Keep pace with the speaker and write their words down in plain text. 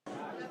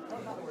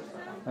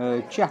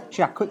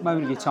Jack, quick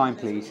moment of your time,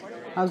 please.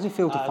 How does it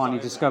feel to finally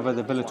discover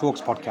the Villa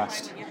Talks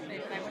podcast?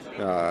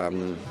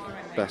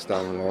 Best day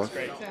of my life.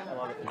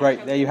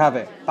 Great, there you have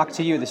it. Back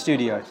to you at the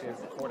studio.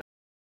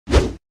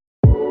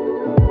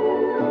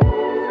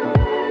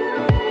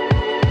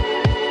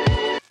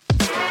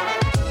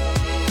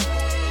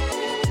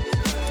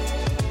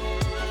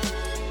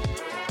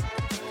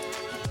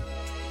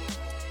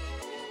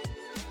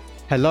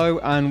 Hello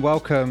and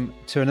welcome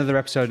to another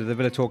episode of the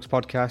Villa Talks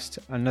podcast,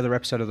 another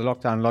episode of the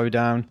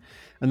Lowdown,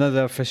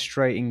 another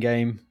frustrating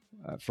game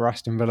for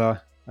Aston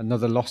Villa,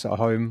 another loss at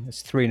home.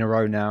 It's 3 in a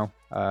row now,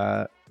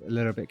 a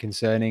little bit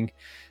concerning.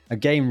 A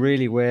game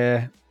really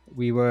where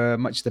we were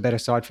much the better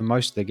side for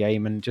most of the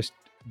game and just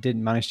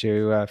didn't manage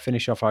to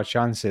finish off our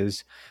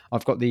chances.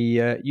 I've got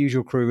the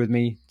usual crew with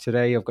me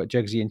today. I've got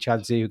Jugsy and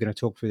Chadsy who are going to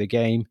talk through the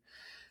game.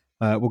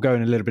 We'll go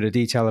in a little bit of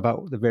detail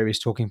about the various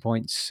talking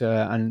points,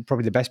 and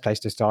probably the best place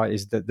to start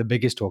is the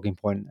biggest talking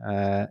point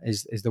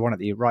is the one at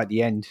the right at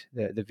the end,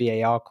 the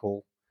VAR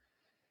call.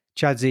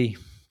 Chadsy,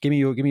 give me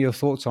your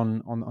thoughts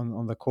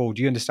on the call.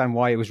 Do you understand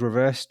why it was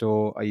reversed,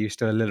 or are you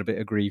still a little bit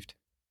aggrieved?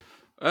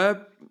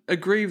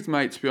 Aggrieved,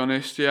 mate. To be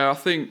honest, yeah, I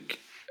think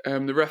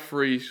the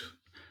referees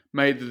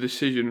made the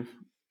decision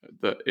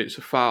that it's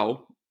a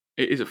foul.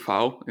 It is a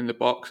foul in the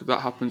box. If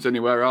that happens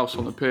anywhere else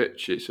on the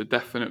pitch, it's a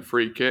definite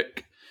free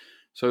kick.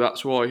 So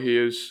that's why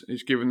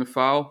he's given the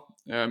foul.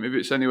 If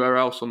it's anywhere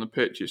else on the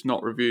pitch, it's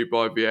not reviewed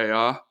by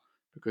VAR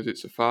because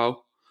it's a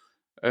foul.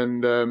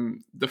 And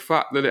the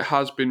fact that it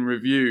has been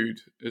reviewed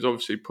has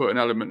obviously put an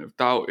element of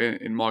doubt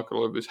in Michael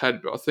Oliver's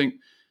head. But I think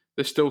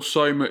there's still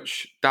so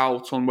much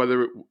doubt on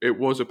whether it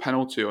was a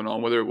penalty or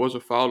not, whether it was a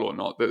foul or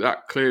not,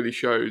 that clearly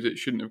shows it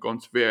shouldn't have gone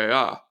to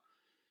VAR.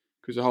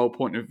 Because the whole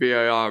point of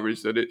VAR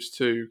is that it's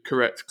to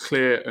correct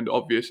clear and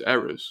obvious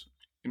errors.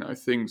 You know,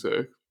 things that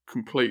are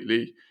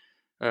completely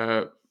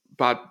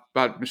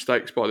bad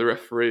mistakes by the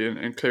referee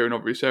and clear and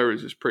obvious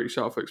errors is pretty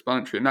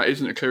self-explanatory. And that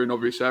isn't a clear and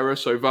obvious error,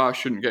 so VAR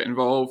shouldn't get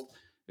involved.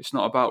 It's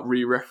not about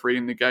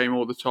re-refereeing the game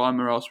all the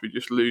time, or else we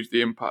just lose the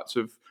impact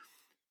of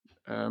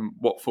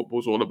what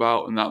football's all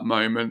about and that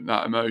moment,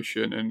 that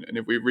emotion. And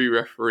if we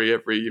re-referee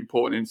every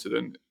important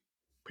incident,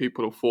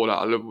 people will fall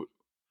out of love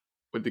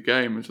with the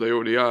game, as they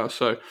already are.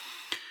 So,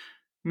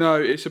 no,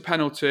 it's a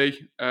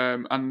penalty.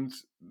 And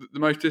the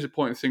most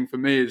disappointing thing for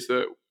me is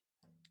that,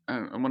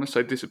 and when I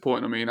say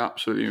disappointing, I mean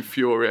absolutely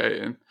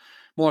infuriating.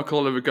 Michael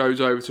Oliver goes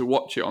over to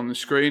watch it on the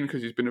screen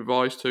because he's been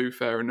advised to,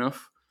 fair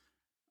enough.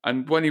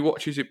 And when he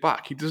watches it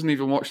back, he doesn't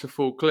even watch the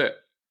full clip.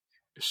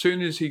 As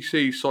soon as he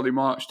sees Solly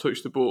March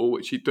touch the ball,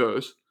 which he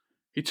does,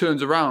 he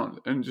turns around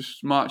and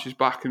just marches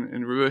back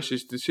and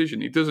reverses the decision.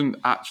 He doesn't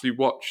actually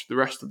watch the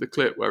rest of the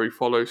clip where he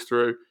follows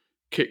through,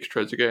 kicks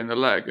Trezeguet in the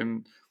leg.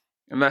 And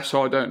unless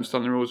I don't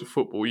understand the rules of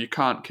football, you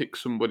can't kick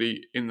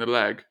somebody in the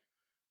leg,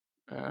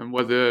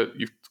 whether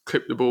you've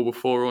clipped the ball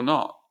before or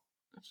not.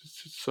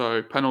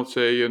 So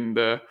penalty, and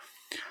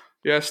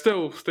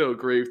still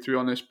aggrieved, to be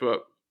honest.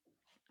 But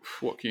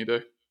what can you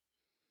do?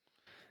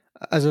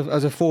 As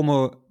a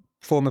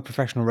former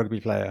professional rugby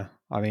player,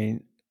 I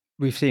mean,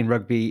 we've seen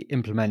rugby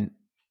implement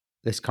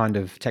this kind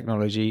of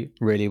technology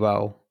really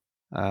well,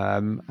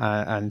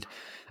 and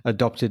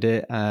adopted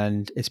it,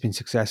 and it's been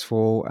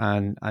successful.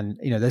 And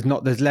you know,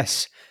 there's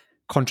less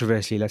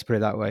controversy, let's put it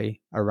that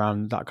way,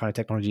 around that kind of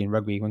technology in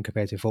rugby when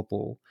compared to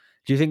football.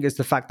 Do you think it's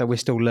the fact that we're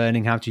still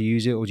learning how to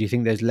use it, or do you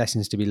think there's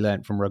lessons to be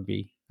learned from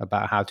rugby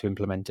about how to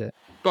implement it?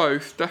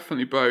 Both,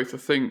 definitely both. I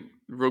think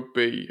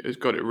rugby has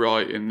got it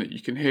right in that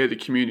you can hear the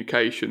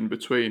communication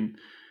between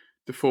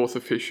the fourth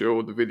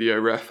official, the video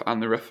ref,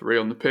 and the referee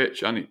on the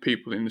pitch, and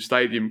people in the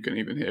stadium can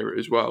even hear it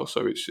as well.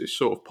 So it's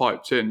sort of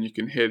piped in. You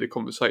can hear the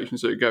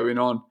conversations that are going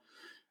on,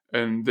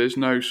 and there's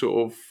no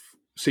sort of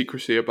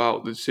secrecy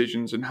about the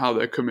decisions and how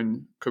they're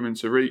coming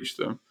to reach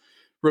them.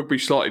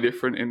 Rugby's slightly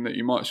different in that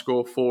you might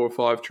score 4 or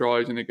 5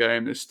 tries in a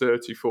game, there's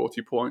 30,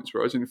 40 points,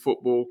 whereas in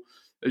football,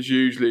 there's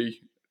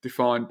usually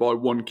defined by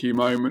one key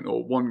moment,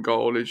 or one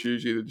goal is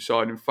usually the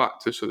deciding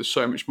factor. So there's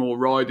so much more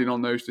riding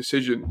on those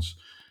decisions.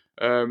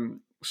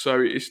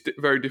 So it's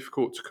very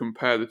difficult to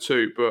compare the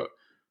two, but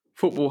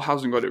football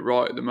hasn't got it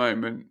right at the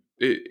moment.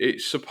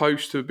 It's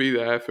supposed to be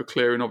there for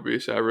clear and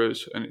obvious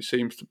errors, and it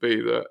seems to be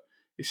that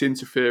it's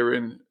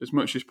interfering as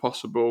much as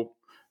possible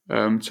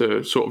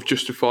to sort of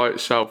justify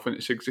itself and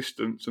its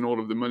existence and all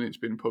of the money that's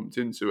been pumped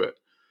into it.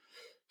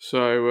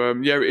 So,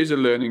 it is a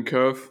learning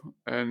curve,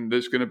 and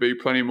there's going to be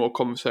plenty more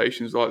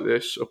conversations like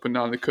this up and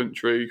down the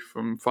country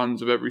from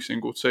fans of every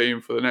single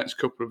team for the next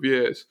couple of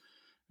years.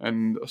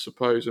 And I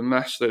suppose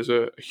unless there's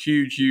a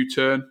huge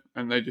U-turn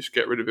and they just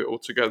get rid of it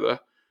altogether,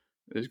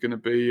 there's going to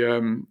be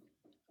a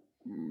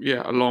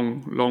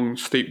long,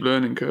 steep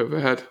learning curve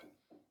ahead.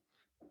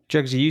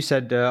 Jugsy, you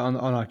said on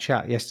our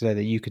chat yesterday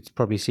that you could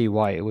probably see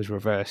why it was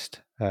reversed.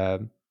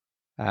 And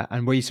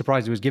were you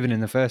surprised it was given in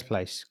the first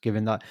place,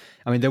 given that,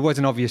 I mean, there was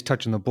an obvious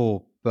touch on the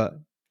ball, but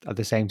at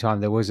the same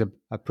time, there was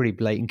a pretty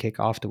blatant kick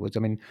afterwards.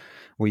 I mean,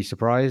 were you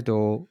surprised,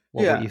 or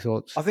what were your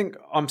thoughts? I think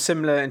I'm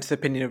similar into the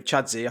opinion of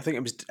Chadsy. I think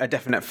it was a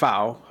definite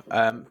foul.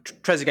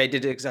 Trezeguet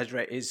did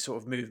exaggerate his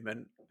sort of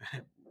movement,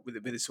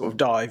 with his sort of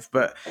dive,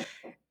 but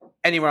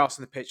anywhere else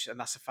on the pitch, and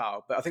that's a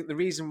foul. But I think the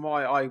reason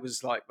why I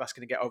was like, that's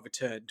going to get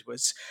overturned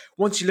was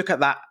once you look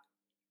at that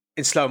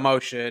in slow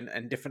motion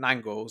and different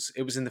angles,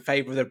 it was in the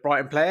favour of the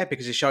Brighton player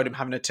because he showed him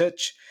having a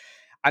touch,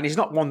 and he's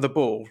not won the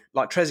ball.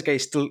 Like Trezeguet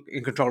is still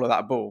in control of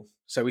that ball,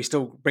 so he's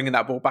still bringing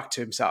that ball back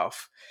to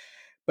himself.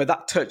 But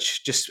that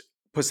touch just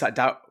puts that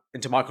doubt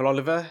into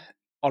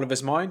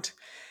Oliver's mind,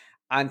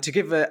 and to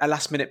give a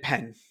last minute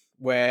pen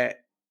where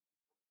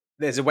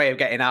there's a way of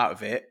getting out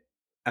of it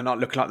and not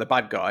looking like the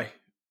bad guy.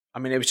 I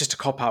mean, it was just a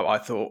cop out, I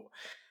thought.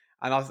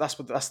 And that's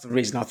the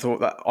reason I thought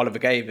that Oliver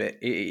gave it.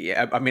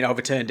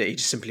 Overturned it. He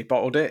just simply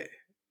bottled it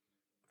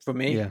for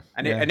me, Yeah,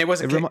 and yeah. it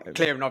wasn't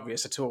clear and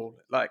obvious at all.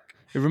 Like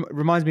it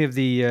reminds me of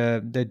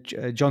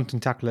the Johnson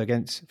tackle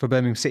for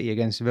Birmingham City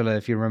against Villa.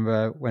 If you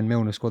remember when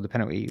Milner scored the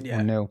penalty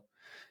 1-0,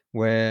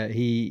 where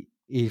he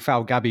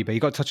fouled Gabby, but he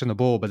got touch on the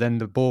ball, but then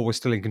the ball was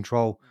still in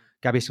control.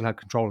 Gabby still had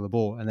control of the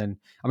ball, and then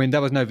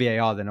there was no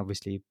VAR then,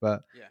 obviously,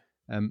 but.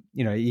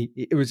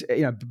 It was,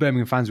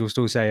 Birmingham fans will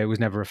still say it was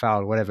never a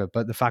foul or whatever,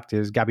 but the fact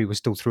is Gabby was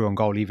still through on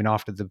goal even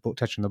after the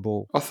touch on the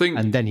ball. I think,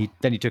 and then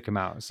he took him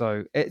out.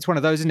 So it's one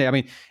of those, isn't it? I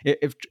mean,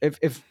 if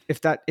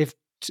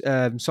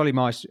Solly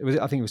March,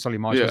 I think it was Solly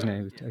March, wasn't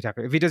it?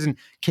 Exactly. If he doesn't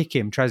kick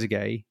him,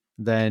 Trezeguet,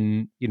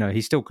 then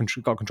he's still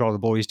got control of the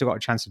ball. He's still got a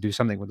chance to do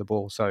something with the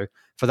ball. So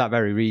for that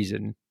very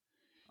reason,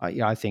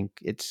 I think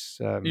it's.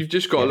 You've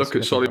just got to look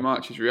at Solly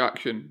March's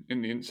reaction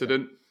in the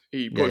incident.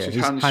 He puts his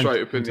hands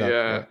straight up in the air.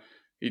 Yeah.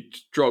 He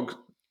trots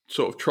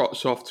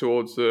off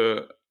towards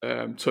the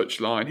touch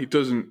line. He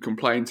doesn't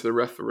complain to the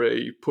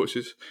referee. He puts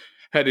his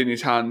head in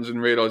his hands and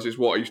realises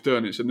what he's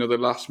done. It's another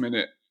last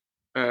minute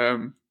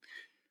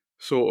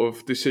sort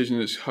of decision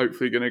that's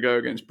hopefully going to go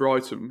against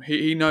Brighton.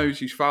 He knows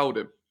he's fouled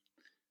him.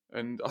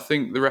 And I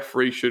think the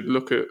referee should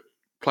look at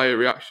player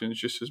reactions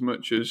just as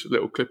much as a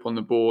little clip on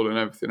the ball and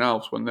everything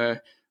else when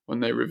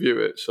they review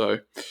it. So,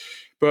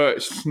 but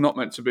it's not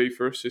meant to be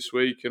for us this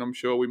week, and I'm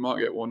sure we might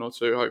get one or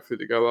two, hopefully,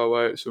 to go our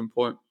way at some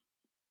point.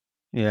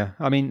 Yeah,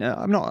 I mean,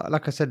 I'm not,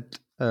 like I said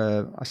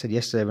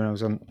yesterday when I was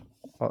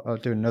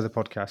doing another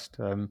podcast.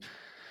 I'm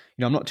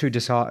not too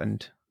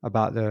disheartened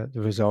about the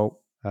result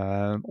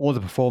or the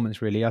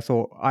performance. Really, I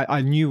thought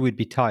I knew we'd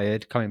be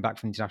tired coming back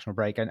from the international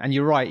break, and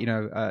you're right.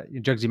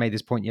 Jugsy made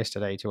this point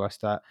yesterday to us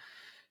that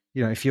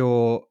if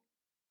you're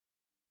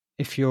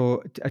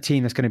a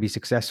team that's going to be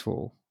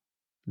successful,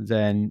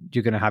 then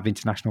you're going to have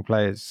international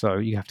players. So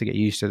you have to get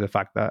used to the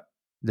fact that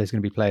there's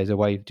going to be players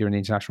away during the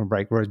international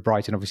break, whereas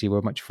Brighton obviously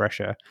were much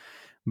fresher.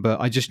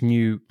 But I just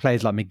knew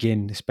players like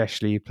McGinn,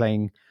 especially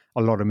playing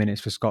a lot of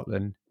minutes for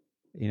Scotland,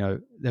 they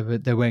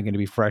weren't going to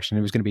be fresh, and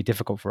it was going to be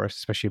difficult for us,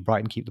 especially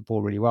Brighton keep the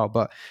ball really well.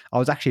 But I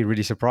was actually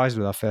really surprised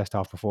with our first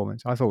half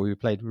performance. I thought we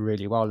played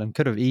really well and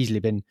could have easily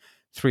been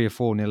 3 or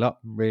 4-0 up,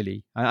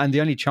 really. And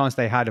the only chance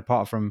they had,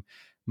 apart from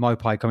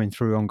Mopai coming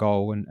through on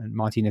goal and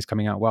Martinez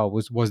coming out well,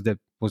 was the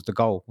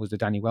goal, was the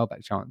Danny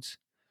Welbeck chance.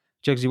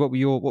 Jugsy, what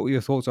were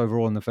your thoughts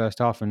overall in the first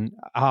half, and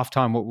at half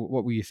time,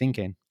 what were you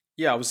thinking?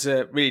 Yeah, I was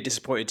really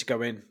disappointed to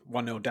go in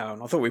 1-0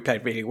 down. I thought we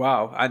played really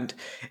well, and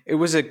it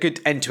was a good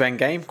end-to-end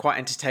game, quite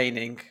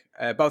entertaining.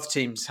 Both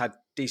teams had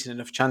decent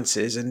enough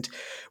chances, and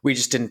we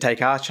just didn't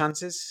take our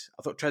chances.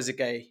 I thought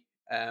Trezeguet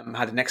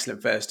had an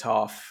excellent first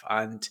half,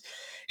 and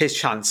his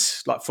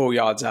chance, like 4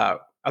 yards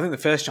out, I think the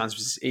first chance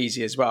was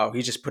easy as well.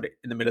 He just put it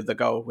in the middle of the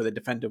goal where the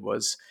defender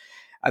was.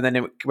 And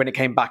then when it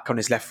came back on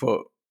his left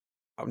foot,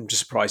 I'm just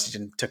surprised he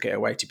didn't tuck it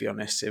away, to be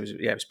honest. It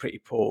was pretty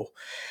poor.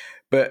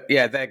 But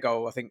yeah, their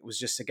goal, I think, was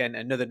just, again,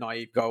 another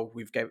naive goal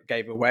we've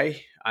gave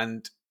away.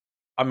 And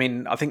I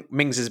mean, I think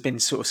Mings has been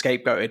sort of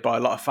scapegoated by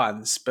a lot of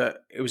fans,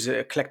 but it was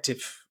a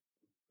collective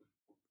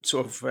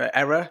sort of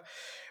error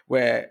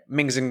where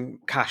Mings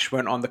and Cash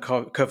weren't on the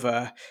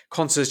cover.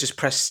 Conser's just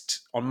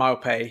pressed on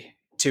Maupay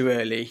too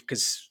early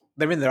because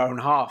they're in their own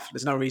half.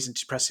 There's no reason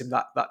to press him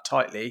that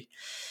tightly.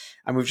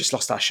 And we've just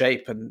lost our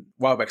shape, and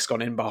Welbeck's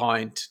gone in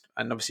behind,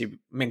 and obviously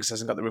Mings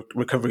hasn't got the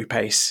recovery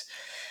pace.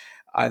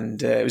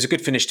 And it was a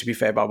good finish, to be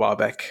fair, by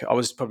Welbeck. I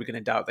was probably going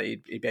to doubt that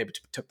he'd be able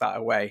to tuck that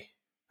away.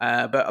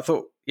 But I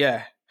thought,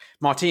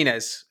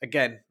 Martinez,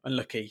 again,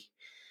 unlucky.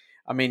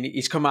 I mean,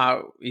 he's come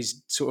out,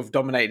 he's sort of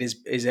dominated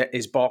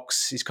his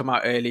box. He's come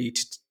out early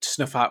to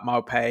snuff out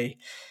Maupay.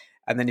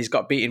 And then he's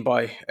got beaten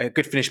by a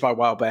good finish by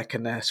Welbeck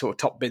and a sort of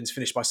top bins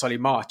finish by Solly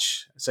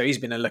March. So he's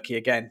been unlucky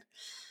again.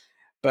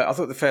 But I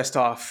thought the first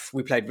half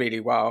we played really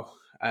well.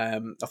 I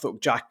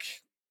thought Jack,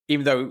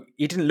 even though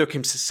he didn't look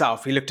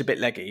himself, he looked a bit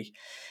leggy.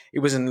 He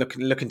wasn't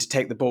looking to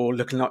take the ball,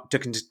 looking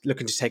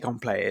to take on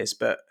players.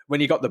 But when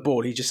he got the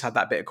ball, he just had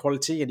that bit of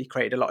quality and he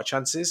created a lot of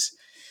chances.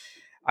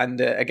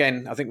 And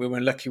again, I think we were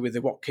unlucky with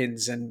the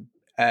Watkins and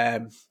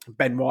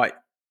Ben White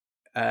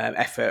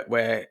effort,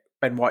 where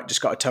Ben White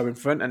just got a toe in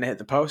front and hit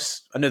the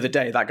post. Another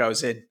day that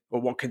goes in,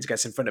 or Watkins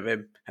gets in front of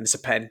him and it's a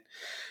pen.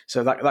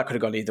 So that could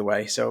have gone either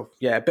way. So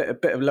yeah, a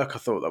bit of luck, I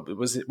thought, that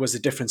was the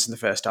difference in the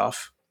first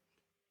half.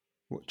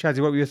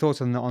 Chadzi, what were your thoughts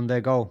on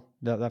their goal,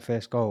 that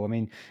first goal? I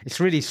mean, it's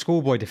really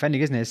schoolboy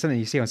defending, isn't it? It's something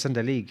you see on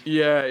Sunday League.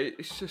 Yeah,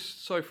 it's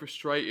just so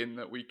frustrating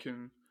that we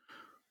can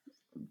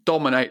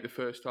dominate the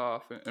first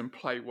half and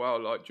play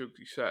well, like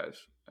Jugsy says.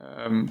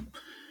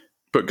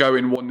 But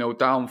going 1-0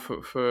 down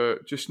for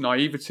just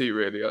naivety,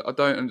 really. I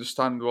don't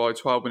understand why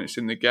 12 minutes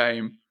in the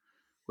game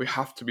we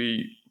have to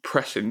be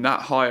pressing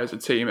that high as a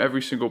team.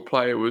 Every single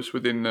player was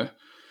within the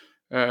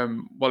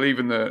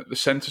even the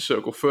centre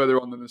circle,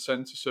 further on than the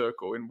centre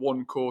circle, in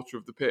one quarter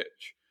of the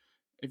pitch.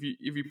 If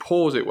you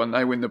pause it when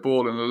they win the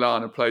ball and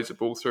Lallana plays the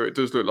ball through, it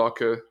does look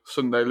like a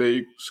Sunday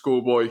League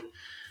schoolboy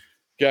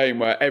game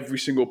where every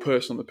single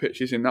person on the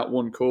pitch is in that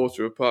one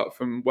quarter, apart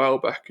from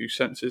Welbeck, who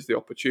senses the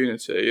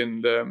opportunity.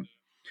 And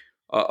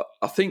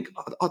I think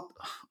I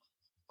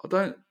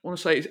don't want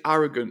to say it's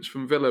arrogance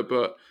from Villa,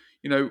 but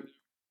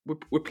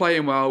we're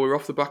playing well. We're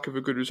off the back of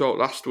a good result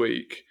last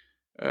week,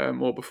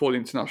 or before the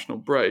international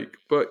break.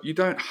 But you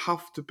don't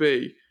have to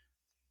be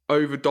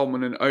over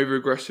dominant, over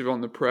aggressive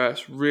on the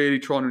press, really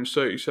trying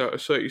to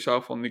assert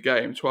yourself on the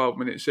game 12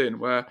 minutes in,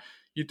 where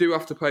you do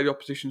have to pay the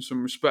opposition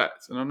some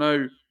respect. And I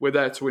know we're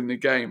there to win the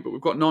game, but we've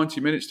got 90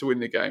 minutes to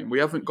win the game. We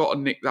haven't got to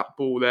nick that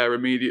ball there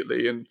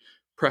immediately and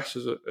press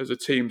as a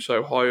team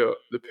so high up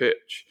the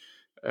pitch.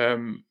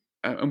 And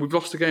we've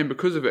lost the game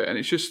because of it. And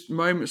it's just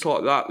moments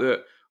like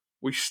that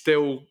we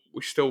still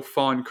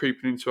find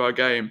creeping into our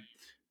game.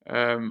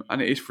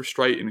 And it is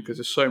frustrating because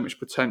there's so much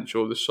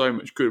potential, there's so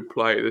much good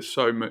play, there's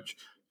so much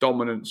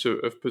dominance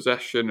of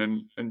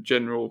possession and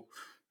general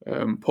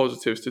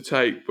positives to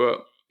take,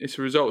 but it's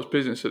a results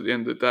business at the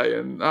end of the day,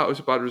 and that was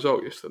a bad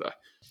result yesterday.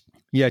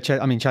 Yeah,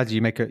 I mean, Chad,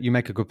 you make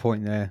a good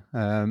point there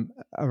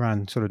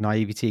around sort of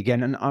naivety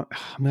again, and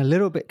I'm a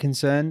little bit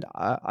concerned.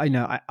 I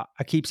know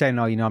I keep saying,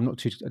 I'm not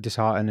too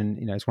disheartened,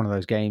 and it's one of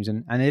those games,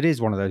 and it is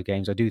one of those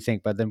games, I do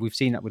think. But then we've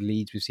seen that with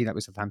Leeds, we've seen that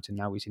with Southampton,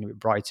 now we've seen it with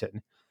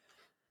Brighton.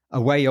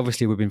 Away,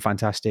 obviously, we've been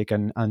fantastic,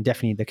 and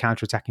definitely the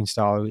counter-attacking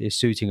style is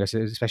suiting us,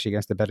 especially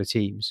against the better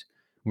teams,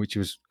 which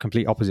was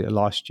complete opposite of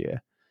last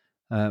year.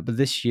 But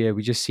this year,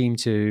 we just seem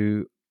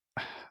to,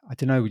 I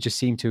don't know, we just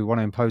seem to want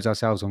to impose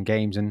ourselves on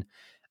games, and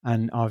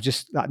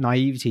just that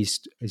naivety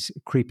is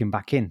creeping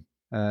back in.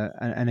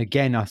 And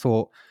again, I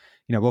thought,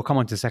 we'll come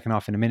on to the second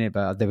half in a minute,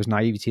 but there was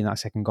naivety in that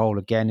second goal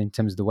again in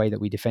terms of the way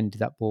that we defended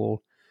that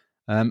ball.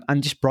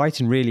 And just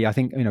Brighton, really, I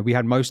think, we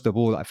had most of the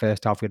ball that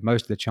first half. We had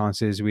most of the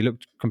chances. We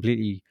looked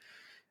completely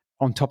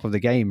on top of the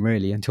game,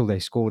 really, until they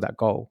scored that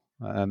goal.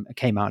 It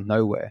came out of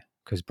nowhere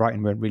because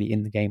Brighton weren't really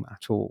in the game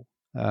at all.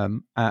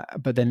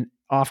 But then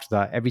after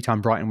that, every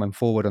time Brighton went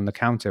forward on the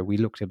counter, we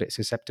looked a bit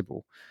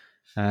susceptible.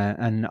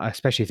 And I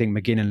especially think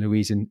McGinn and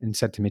Louise in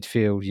centre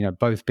midfield,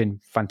 both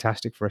been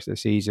fantastic for us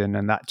this season.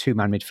 And that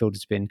two-man midfield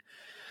has been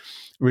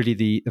really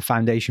the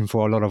foundation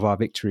for a lot of our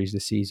victories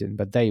this season.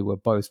 But they were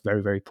both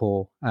very, very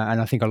poor.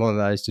 And I think a lot of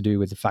that is to do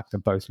with the fact that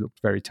both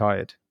looked very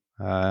tired.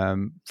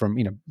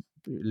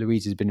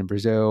 Louise has been in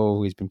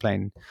Brazil. He's been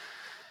playing,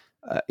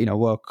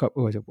 World Cup,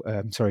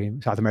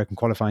 South American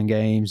qualifying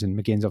games, and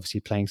McGinn's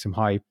obviously playing some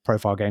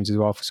high-profile games as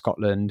well for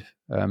Scotland.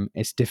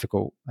 It's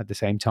difficult at the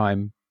same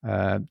time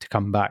to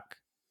come back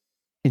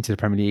into the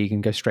Premier League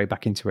and go straight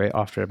back into it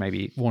after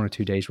maybe 1 or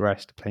 2 days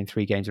rest, playing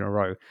 3 games in a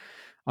row.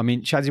 I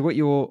mean, Shazzy, what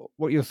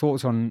are your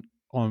thoughts on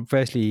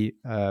firstly,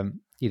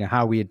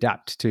 how we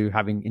adapt to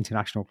having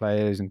international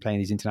players and playing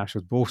these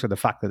internationals, but also the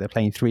fact that they're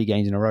playing 3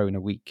 games in a row in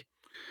a week?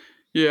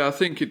 Yeah, I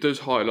think it does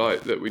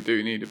highlight that we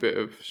do need a bit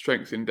of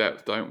strength in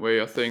depth, don't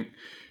we? I think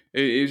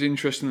it is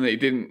interesting that he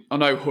didn't. I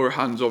know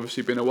Hourihan's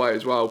obviously been away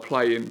as well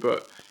playing,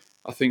 but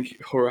I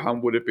think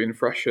Hourihan would have been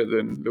fresher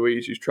than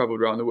Louise, who's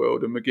travelled around the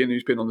world, and McGinn,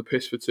 who's been on the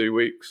piss for 2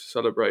 weeks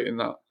celebrating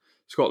that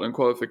Scotland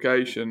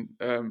qualification.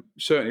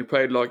 Certainly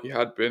played like he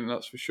had been,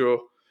 that's for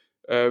sure.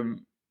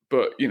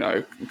 But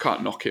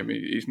can't knock him.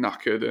 He's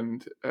knackered,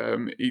 and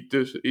he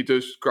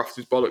does graft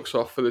his bollocks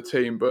off for the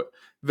team. But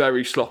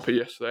very sloppy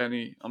yesterday,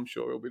 and I'm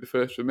sure he'll be the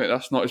first to admit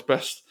that's not his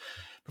best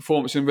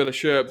performance in Villa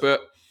shirt. But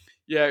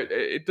yeah,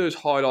 it does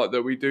highlight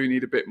that we do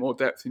need a bit more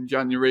depth in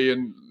January.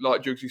 And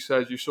like Jugsy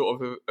says, you're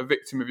sort of a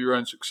victim of your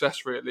own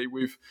success. Really,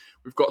 we've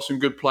got some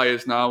good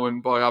players now,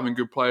 and by having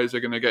good players,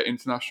 they're going to get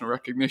international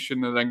recognition.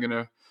 They're then going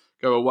to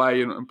go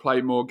away and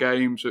play more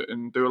games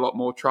and do a lot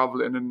more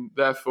travelling, and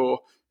therefore,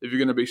 if you're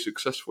going to be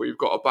successful, you've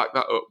got to back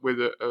that up with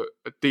a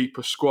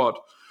deeper squad.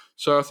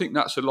 So I think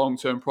that's a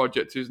long-term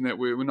project, isn't it?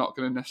 We're not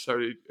going to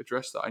necessarily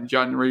address that in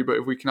January, but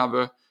if we can have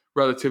a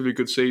relatively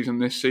good season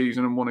this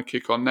season and want to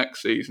kick on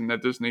next season, there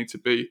does need to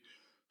be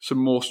some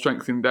more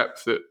strength in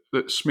depth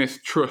that Smith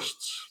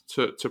trusts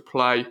to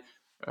play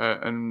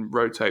and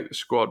rotate the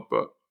squad.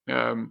 But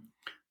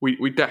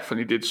we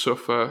definitely did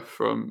suffer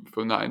from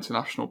that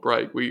international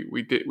break. We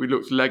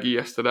looked leggy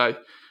yesterday,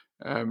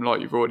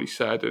 like you've already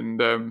said,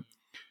 and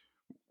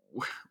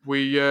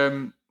we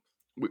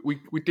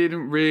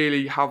didn't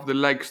really have the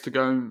legs to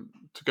go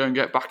and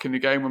get back in the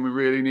game when we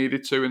really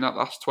needed to in that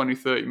last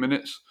 20-30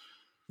 minutes.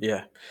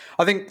 Yeah,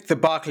 I think the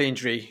Barkley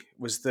injury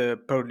was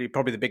probably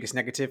the biggest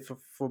negative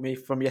for me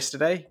from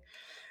yesterday.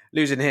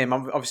 Losing him,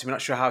 obviously we're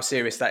not sure how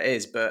serious that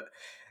is, but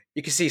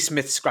you can see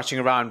Smith scratching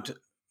around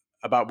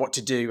about what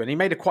to do, and he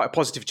made quite a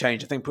positive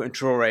change. I think putting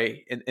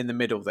Traore in the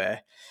middle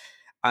there,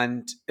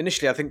 and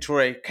initially I think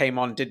Traore came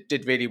on,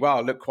 did really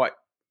well, looked quite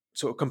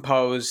sort of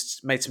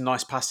composed, made some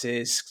nice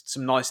passes,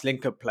 some nice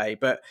link-up play.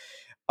 But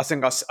I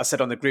think I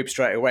said on the group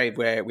straight away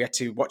where we had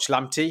to watch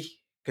Lamptey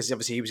because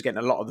obviously he was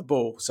getting a lot of the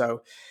ball.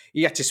 So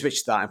you had to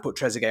switch that and put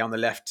Trezeguet on the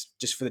left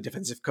just for the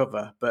defensive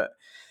cover. But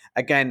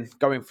again,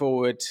 going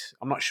forward,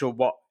 I'm not sure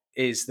what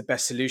is the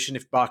best solution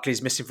if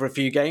Barkley's missing for a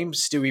few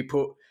games. Do we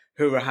put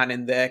Hurahan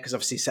in there because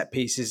obviously set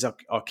pieces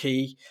are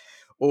key?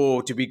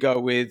 Or do we go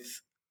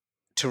with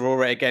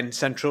Traore again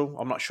central?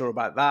 I'm not sure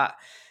about that.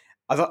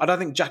 I don't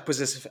think Jack was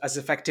as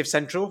effective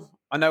central.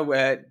 I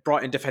know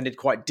Brighton defended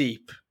quite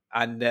deep,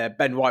 and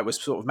Ben White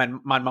was sort of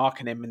man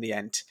marking him in the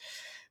end.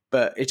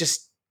 But it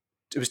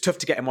was tough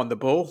to get him on the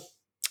ball.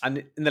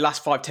 And in the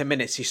last 5-10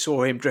 minutes, you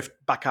saw him drift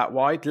back out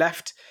wide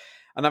left.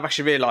 And I've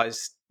actually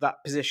realised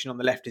that position on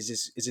the left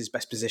is his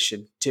best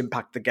position to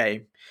impact the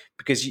game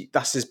because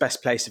that's his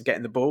best place of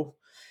getting the ball.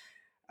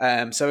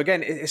 So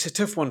again, it's a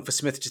tough one for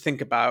Smith to think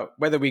about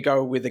whether we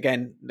go with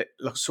again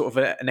sort of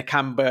an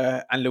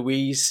Nakamba and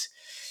Louise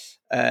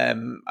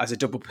as a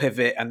double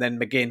pivot, and then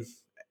McGinn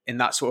in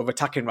that sort of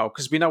attacking role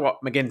because we know what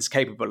McGinn's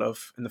capable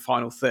of in the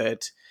final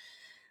third.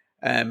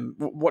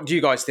 What do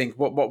you guys think?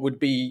 What would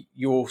be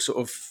your sort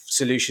of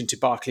solution to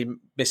Barkley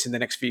missing the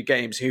next few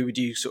games? Who would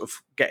you sort of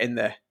get in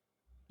there?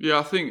 Yeah,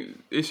 I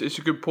think it's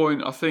a good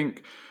point. I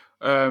think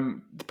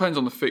depends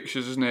on the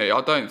fixtures, isn't it?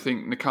 I don't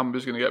think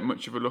Nakamba's going to get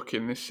much of a look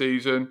in this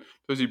season.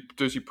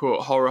 Does he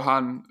put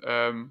Horahan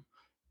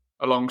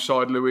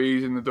alongside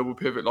Louise in the double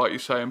pivot, like you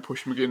say, and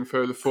push McGinn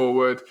further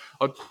forward?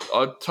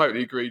 I'd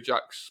totally agree.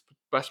 Jack's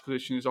best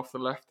position is off the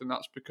left, and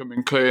that's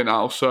becoming clear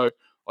now. So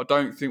I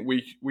don't think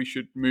we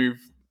should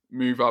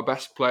move our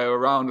best player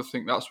around. I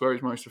think that's where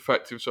he's most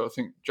effective. So I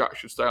think Jack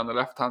should stay on the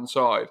left-hand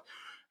side.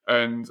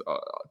 And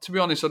to be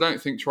honest, I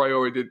don't think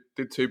Traore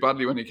did too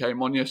badly when he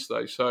came on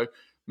yesterday. So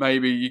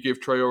maybe you give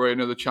Traore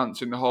another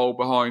chance in the hole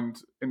behind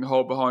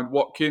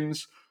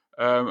Watkins,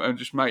 and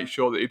just make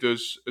sure that he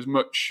does as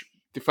much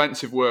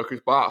defensive work as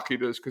Barkley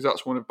does, because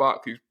that's one of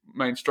Barkley's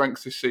main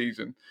strengths this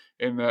season.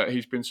 In that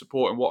he's been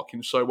supporting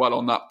Watkins so well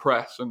on that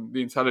press and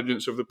the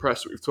intelligence of the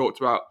press that we've talked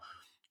about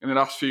in the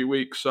last few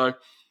weeks. So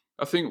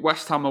I think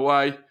West Ham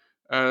away,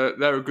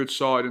 they're a good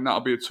side, and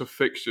that'll be a tough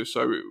fixture.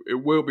 So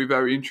it will be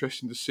very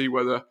interesting to see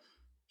whether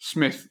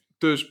Smith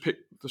does pick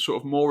the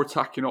sort of more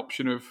attacking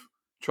option of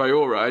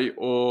Traore,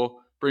 or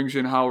brings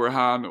in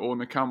Halrahan or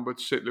Nakamba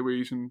to sit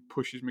Louise and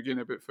pushes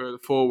McGinn a bit further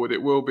forward.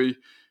 It will be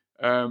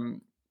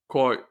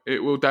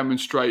it will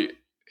demonstrate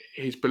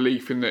his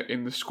belief in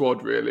the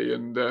squad really,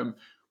 and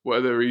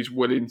whether he's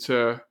willing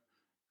to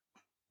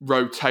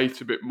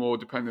rotate a bit more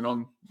depending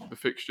on the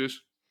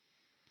fixtures.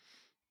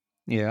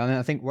 Yeah,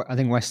 I think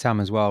West Ham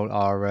as well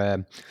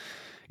are,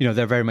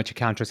 they're very much a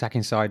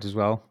counter-attacking side as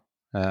well,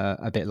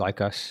 a bit like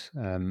us,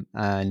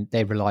 and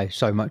they rely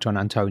so much on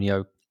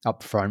Antonio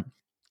up front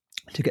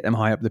to get them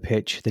high up the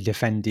pitch. They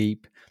defend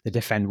deep, they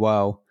defend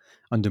well.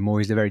 Under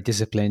Moyes, they're very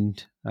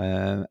disciplined,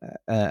 and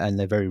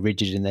they're very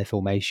rigid in their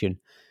formation.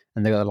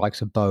 And they've got the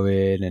likes of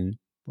Bowen and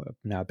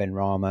now Ben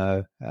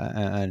Rama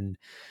and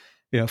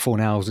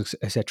Fornells,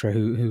 etc.,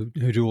 who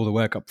do all the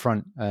work up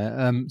front.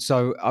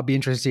 So I'll be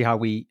interested to see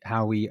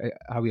how we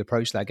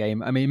approach that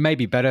game. I mean, it may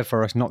be better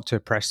for us not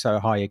to press so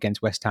high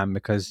against West Ham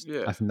because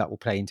I think that will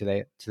play into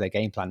their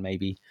game plan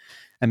maybe,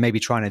 and maybe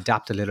try and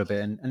adapt a little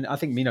bit. And I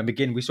think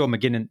McGinn, we saw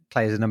McGinn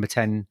play as a number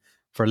 10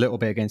 for a little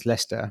bit against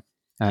Leicester,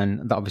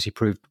 and that obviously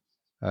proved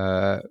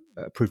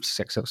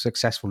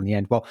successful in the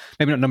end. Well,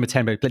 maybe not number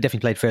 10, but definitely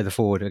played further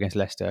forward against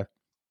Leicester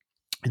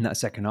in that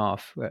second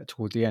half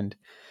towards the end,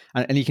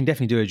 and he can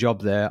definitely do a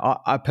job there.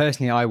 I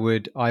personally, I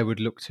would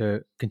look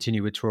to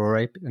continue with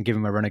Traore and give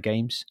him a run of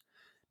games,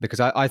 because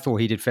I thought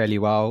he did fairly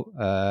well,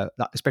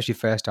 especially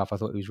first half. I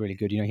thought he was really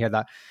good. He had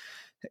that,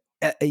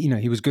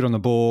 he was good on the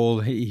ball.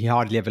 He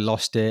hardly ever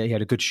lost it. He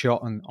had a good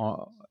shot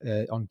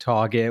on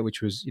target,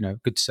 which was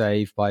good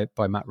save by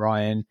Matt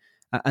Ryan,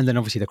 and then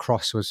obviously the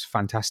cross was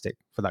fantastic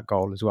for that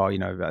goal as well.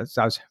 That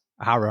was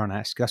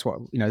Harahan-esque. That's what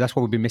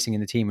we've been missing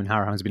in the team when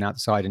Harahan's been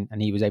outside,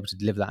 and he was able to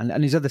deliver that.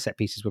 And his other set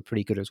pieces were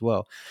pretty good as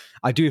well.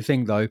 I do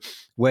think though,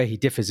 where he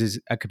differs is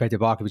compared to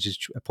Barkley, which is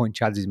a point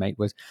Chad's made,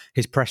 was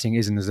his pressing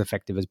isn't as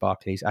effective as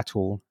Barkley's at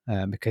all,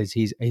 because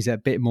he's a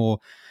bit more,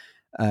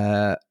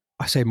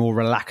 more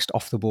relaxed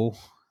off the ball.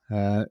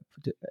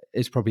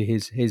 It's probably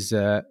his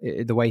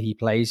the way he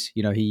plays.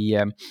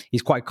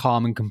 He's quite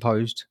calm and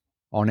composed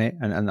on it,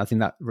 and I think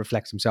that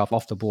reflects himself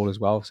off the ball as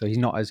well. So he's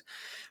not as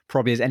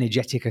probably as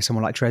energetic as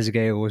someone like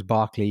Trezeguet or as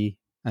Barkley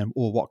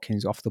or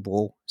Watkins off the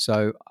ball.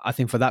 So I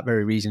think for that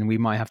very reason, we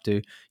might have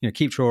to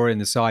keep Traore in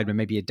the side, but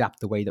maybe adapt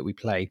the way that we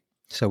play,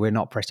 so we're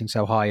not pressing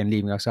so high and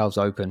leaving ourselves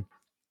open.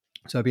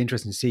 So it'd be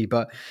interesting to see.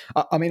 But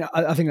I mean,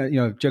 I think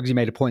Jugsy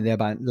made a point there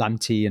about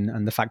Lamptey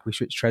and the fact we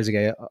switched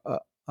Trezeguet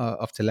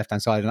off to the left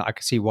hand side, and I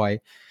could see why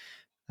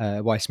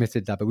why Smith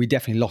did that, but we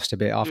definitely lost a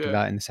bit after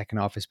that in the second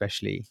half,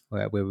 especially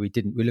where we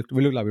looked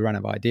like we ran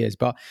out of ideas.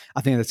 But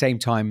I think at the same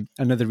time,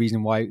 another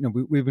reason why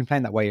we've been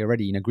playing that way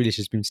already. Grealish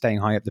has been staying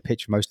high up the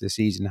pitch for most of the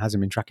season, hasn't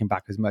been tracking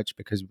back as much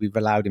because we've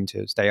allowed him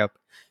to stay up,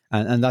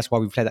 and that's why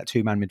we played that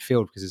 2-man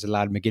midfield, because it's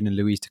allowed McGinn and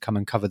Louise to come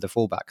and cover the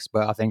fullbacks.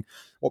 But I think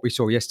what we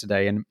saw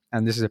yesterday, and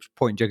this is a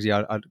point, Jugsy,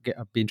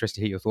 I'd be interested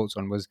to hear your thoughts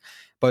on, was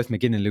both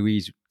McGinn and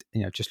Louise,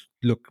 just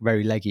look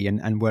very leggy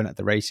and weren't at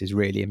the races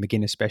really, and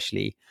McGinn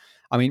especially.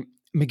 I mean,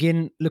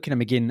 looking at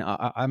McGinn,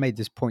 I made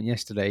this point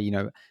yesterday.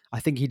 I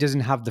think he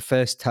doesn't have the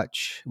first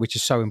touch, which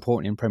is so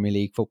important in Premier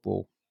League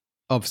football,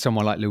 of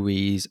someone like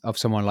Louise, of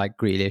someone like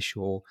Grealish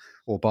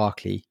or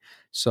Barkley.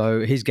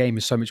 So his game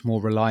is so much more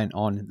reliant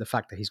on the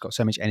fact that he's got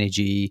so much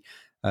energy.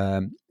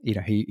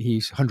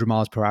 He's 100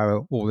 miles per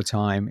hour all the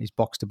time. He's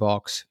box to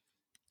box.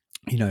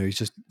 He's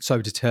just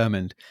so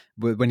determined.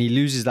 But when he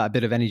loses that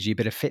bit of energy, a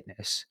bit of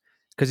fitness,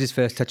 because his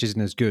first touch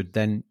isn't as good,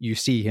 then you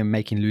see him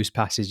making loose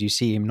passes. You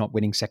see him not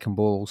winning second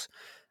balls.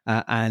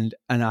 And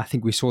I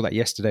think we saw that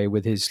yesterday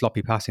with his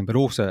sloppy passing, but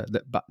also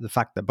the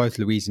fact that both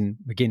Louise and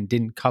McGinn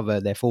didn't cover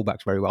their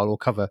fullbacks very well, or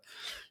cover,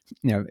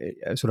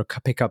 sort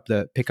of pick up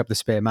the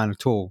spare man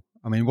at all.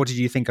 I mean, what did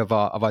you think of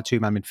our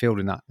 2-man midfield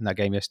in that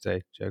game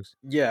yesterday, Jokes?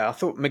 Yeah, I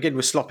thought McGinn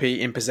was sloppy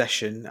in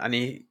possession, and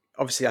he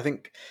obviously, I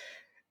think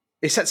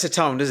it sets a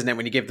tone, doesn't it?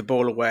 When you give the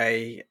ball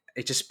away,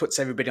 it just puts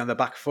everybody on the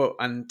back foot.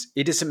 And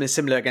he did something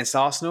similar against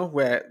Arsenal,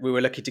 where we were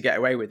lucky to get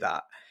away with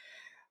that.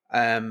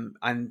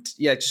 And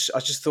yeah, I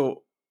just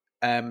thought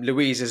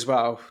Louise as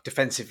well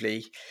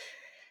defensively,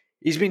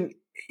 he's been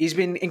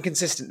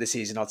inconsistent this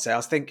season. I'd say I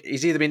think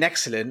he's either been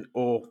excellent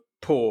or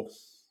poor.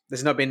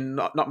 There's not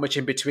much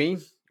in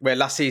between. Where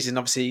last season,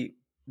 obviously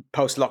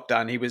post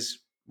lockdown, he was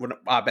one of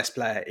our best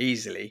player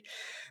easily.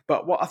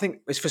 But what I think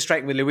is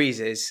frustrating with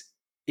Louise is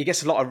he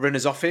gets a lot of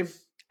runners off him,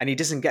 and he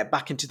doesn't get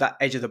back into that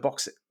edge of the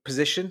box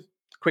position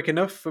quick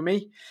enough for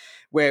me.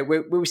 Where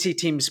we see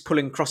teams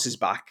pulling crosses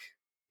back,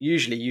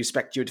 usually you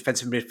expect your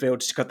defensive midfield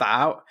to cut that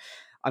out.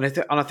 And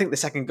I think the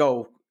second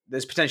goal,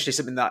 there's potentially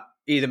something that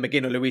either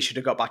McGinn or Louise should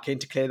have got back in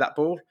to clear that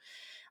ball.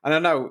 And I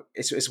know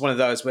it's one of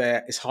those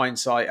where it's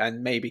hindsight,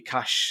 and maybe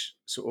Cash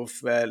sort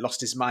of lost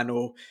his man,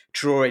 or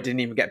Traore didn't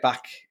even get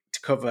back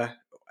to cover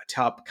to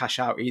help Cash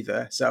out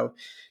either. So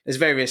there's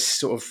various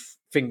sort of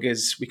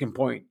fingers we can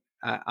point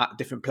at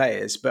different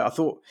players. But I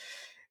thought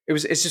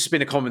it's just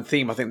been a common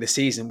theme, I think, this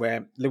season,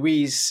 where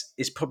Louise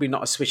is probably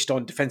not as switched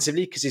on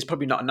defensively, because he's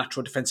probably not a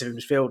natural defensive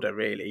midfielder,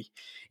 really.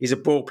 He's a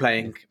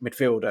ball-playing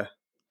midfielder.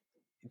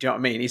 Do you know what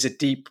I mean? He's a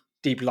deep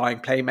lying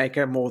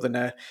playmaker more than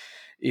a,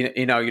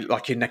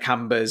 like in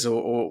Nakambas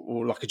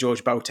or like a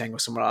George Boateng or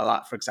someone like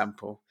that, for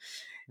example.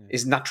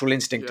 His natural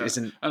instinct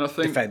isn't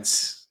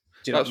defence.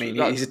 Do you know what I mean?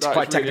 He's quite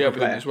really technical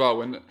player as well.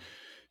 When it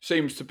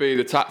seems to be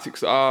the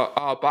tactics that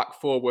our back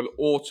four will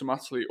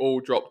automatically all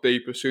drop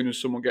deep as soon as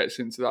someone gets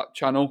into that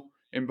channel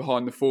in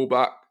behind the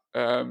fullback.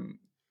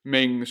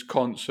 Mings,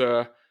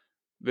 Konsa,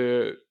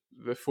 the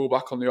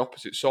fullback on the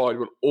opposite side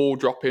will all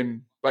drop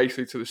in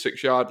basically to the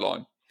 6-yard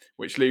line,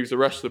 which leaves the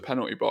rest of the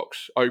penalty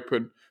box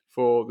open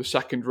for the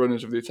second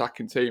runners of the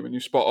attacking team. And you're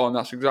spot on.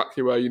 That's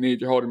exactly where you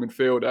need your holding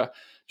midfielder,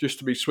 just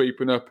to be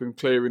sweeping up and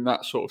clearing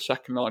that sort of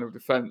second line of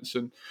defence.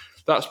 And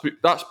that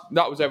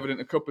was evident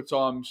a couple of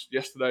times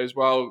yesterday as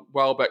well.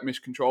 Welbeck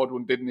miscontrolled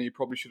one, didn't he?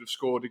 Probably should have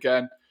scored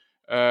again.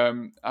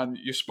 And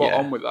you're spot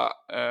on with that.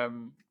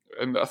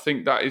 And I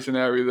think that is an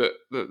area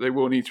that they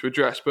will need to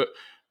address. But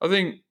I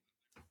think,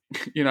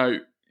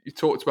 you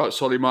talked about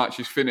Solly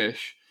March's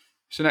finish.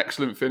 It's an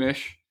excellent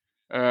finish.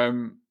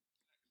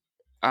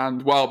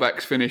 And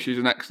Welbeck's finish is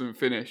an excellent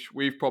finish.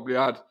 We've probably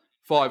had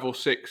 5 or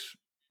 6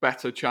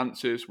 better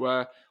chances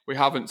where we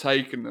haven't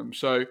taken them.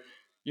 So,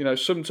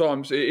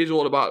 sometimes it is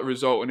all about the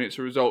result, and it's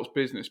a results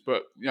business.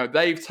 But,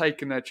 they've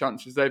taken their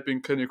chances. They've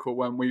been clinical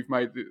when we've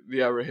made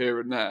the error here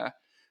and there.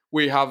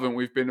 We haven't.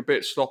 We've been a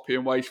bit sloppy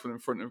and wasteful in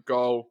front of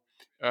goal.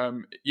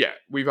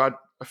 We've had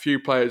a few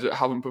players that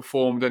haven't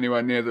performed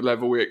anywhere near the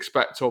level we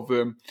expect of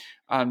them,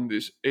 and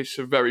it's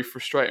a very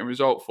frustrating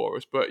result for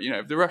us. But,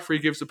 if the referee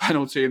gives a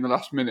penalty in the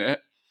last minute,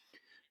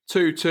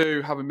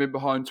 2-2, having been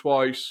behind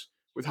twice,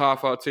 with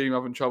half our team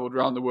having travelled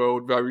around the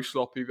world, very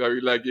sloppy,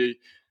 very leggy,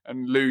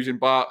 and losing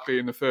Barkley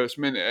in the first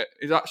minute,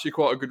 is actually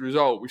quite a good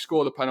result. We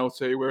scored a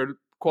penalty, we're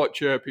quite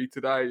chirpy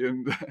today,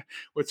 and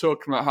we're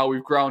talking about how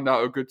we've ground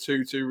out a good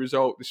 2-2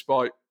 result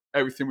despite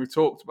everything we've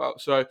talked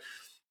about. So,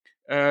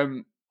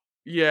 that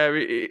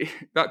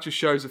just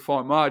shows the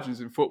fine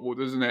margins in football,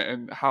 doesn't it?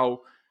 And how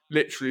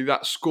literally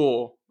that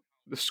score,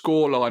 the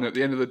score line at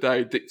the end of the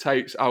day,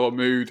 dictates our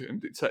mood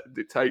and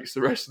dictates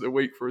the rest of the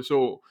week for us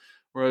all.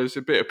 Whereas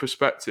a bit of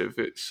perspective,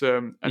 it's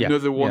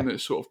another one that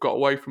sort of got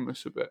away from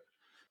us a bit.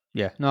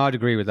 Yeah, no, I'd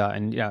agree with that.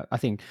 And I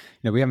think,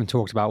 we haven't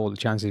talked about all the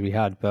chances we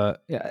had,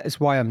 but it's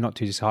why I'm not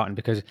too disheartened,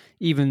 because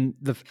even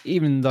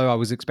though I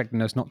was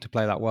expecting us not to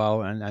play that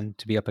well and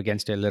to be up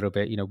against it a little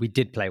bit, we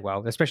did play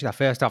well, especially that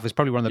first half is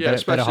probably one of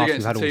the better halves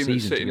we've had all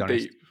season, to be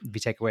honest, if you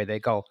take away their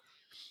goal.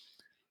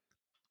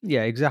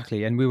 Yeah,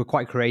 exactly. And we were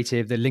quite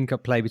creative. The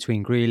link-up play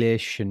between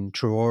Grealish and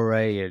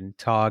Traore and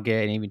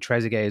Target and even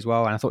Trezeguet as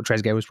well. And I thought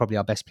Trezeguet was probably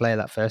our best player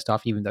that first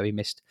half, even though he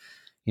missed,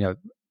 you know,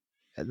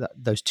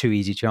 those two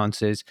easy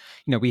chances.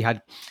 You know, we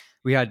had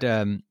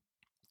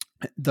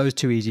those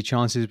two easy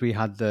chances. We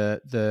had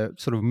the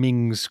sort of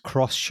Mings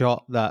cross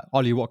shot that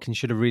Ollie Watkins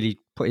should have really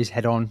put his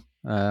head on.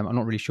 I'm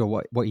not really sure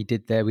what he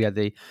did there. We had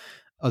the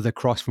other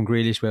cross from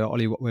Grealish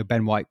where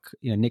Ben White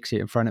nicks it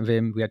in front of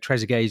him. We had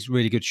Trezeguet's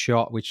really good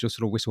shot, which just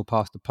sort of whistled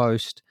past the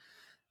post.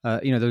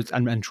 Those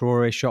and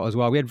Traore's shot as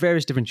well. We had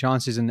various different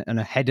chances and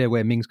a header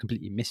where Mings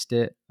completely missed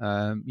it.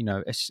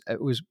 It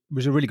was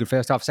a really good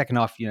first half. Second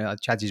half,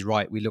 Chads is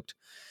right. We looked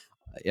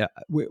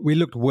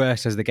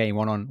worse as the game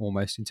went on,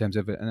 almost in terms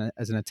of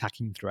as an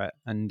attacking threat.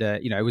 And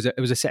it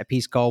was a set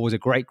piece goal. It was a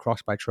great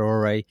cross by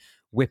Traore,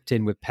 whipped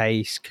in with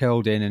pace,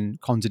 curled in,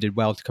 and Konza did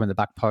well to come in the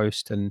back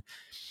post and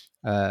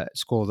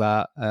score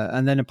that.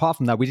 And then apart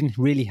from that, we didn't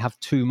really have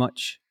too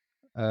much,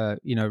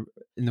 in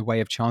the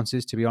way of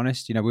chances. To be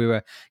honest, we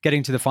were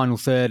getting to the final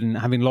third and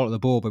having a lot of the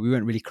ball, but we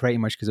weren't really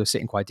creating much because we were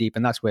sitting quite deep,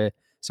 and that's where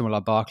someone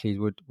like Barkley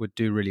would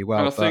do really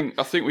well. And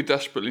I think we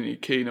desperately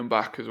need Keenan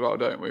back as well,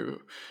 don't we?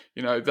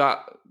 That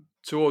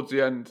towards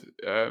the end,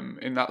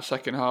 in that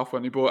second half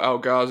when he brought El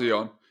Ghazi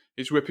on,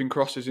 he's whipping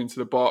crosses into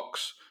the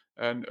box,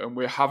 and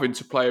we're having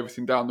to play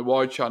everything down the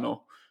wide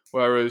channel,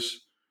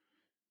 whereas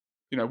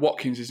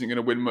Watkins isn't going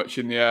to win much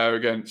in the air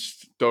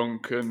against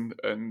Dunk and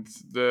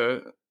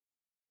the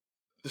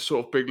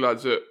sort of big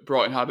lads that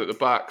Brighton had at the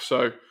back.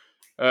 So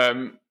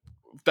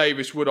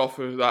Davis would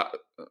offer that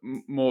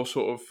more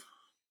sort of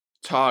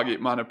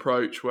target man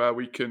approach where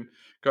we can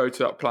go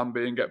to that plan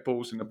B and get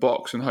balls in the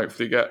box and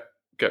hopefully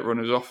get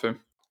runners off him.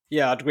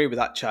 Yeah, I'd agree with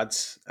that,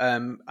 Chads.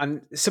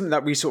 And something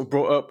that we sort of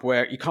brought up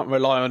where you can't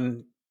rely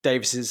on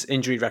Davis's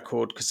injury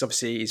record because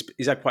obviously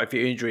he's had quite a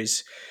few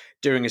injuries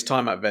during his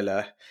time at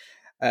Villa.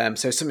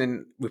 So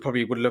something we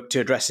probably would look to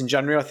address in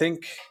January, I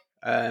think.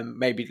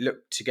 Maybe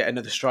look to get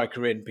another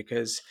striker in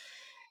because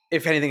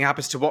if anything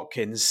happens to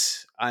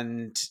Watkins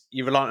and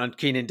you're reliant on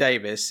Keenan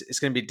Davis, it's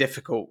going to be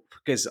difficult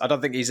because I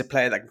don't think he's a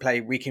player that can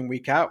play week in,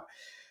 week out,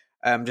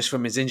 just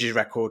from his injury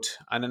record.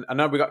 And I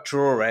know we got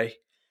Traore,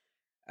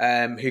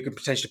 who can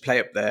potentially play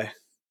up there,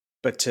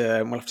 but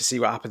we'll have to see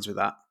what happens with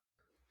that.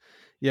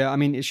 Yeah, I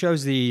mean, it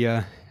shows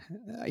the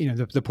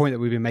point that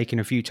we've been making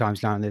a few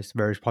times now in this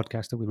various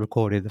podcasts that we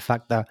recorded, the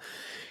fact that,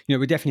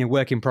 we're definitely a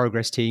work in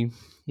progress team.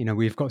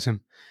 We've got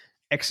some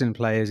excellent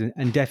players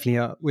and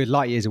definitely we're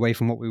light years away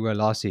from what we were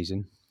last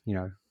season,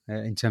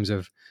 in terms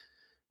of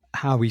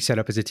how we set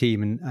up as a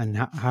team and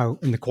how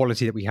and the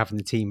quality that we have in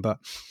the team. But,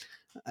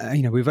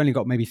 we've only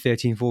got maybe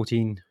 13,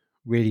 14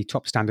 really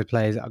top standard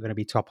players that are going to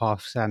be top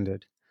half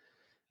standard.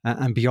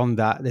 And beyond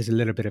that, there's a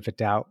little bit of a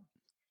doubt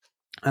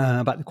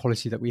about the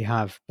quality that we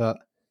have. But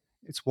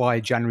it's why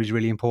January is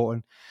really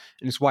important.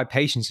 And it's why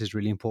patience is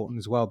really important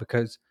as well,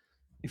 because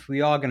if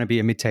we are going to be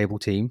a mid-table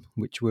team,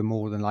 which we're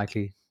more than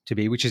likely to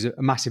be, which is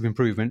a massive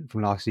improvement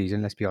from last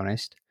season, let's be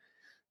honest,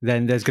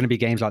 then there's going to be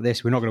games like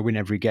this. We're not going to win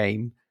every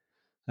game.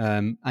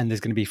 And there's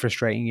going to be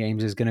frustrating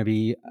games. There's going to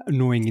be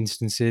annoying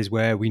instances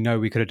where we know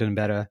we could have done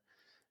better.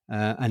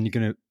 And you're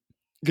going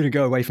to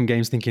go away from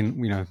games thinking,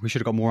 we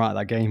should have got more out of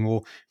that game.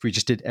 Or if we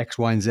just did X,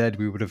 Y, and Z,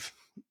 we would have,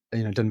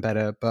 done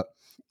better. But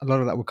a lot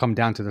of that will come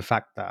down to the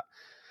fact that,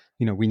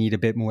 we need a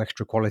bit more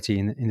extra quality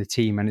in the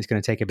team, and it's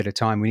going to take a bit of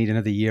time. We need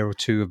another year or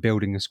two of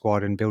building a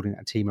squad and building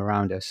that team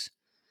around us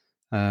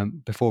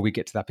before we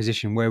get to that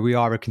position where we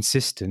are a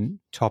consistent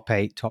top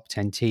 8, top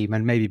 10 team,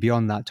 and maybe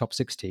beyond that, top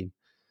 6 team.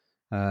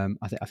 I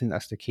think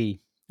that's the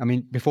key. I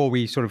mean, before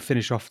we sort of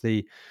finish off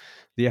the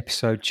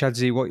episode,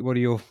 Chadsy, what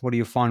are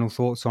your final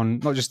thoughts on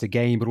not just the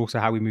game but also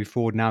how we move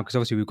forward now? Because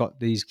obviously we've got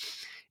these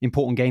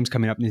important games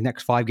coming up, these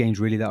next 5 games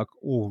really that are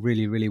all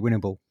really, really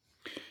winnable.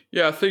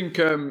 Yeah, I think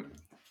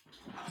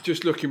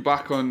just looking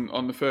back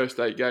on the first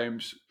 8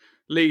 games,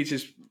 Leeds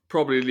is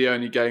probably the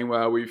only game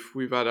where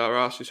we've had our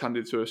asses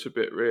handed to us a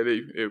bit.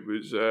 Really, it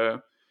was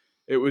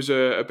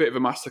a bit of a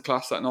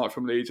masterclass that night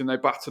from Leeds, and they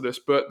battered us.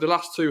 But the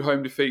last 2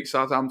 home defeats,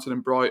 Southampton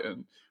and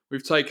Brighton,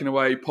 we've taken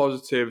away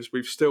positives.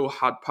 We've still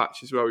had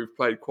patches where we've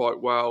played quite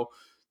well.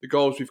 The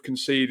goals we've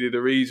conceded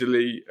are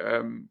easily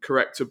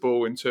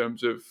correctable in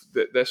terms of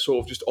that they're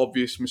sort of just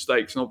obvious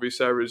mistakes and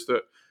obvious errors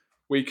that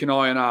we can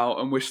iron out,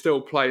 and we're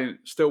still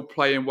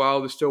playing well.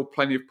 There's still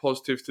plenty of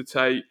positives to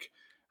take,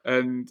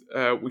 and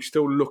we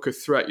still look a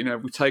threat.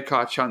 If we take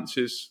our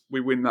chances, we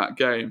win that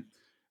game.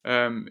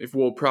 If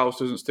Ward-Prowse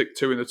doesn't stick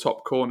 2 in the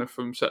top corner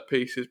from set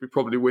pieces, we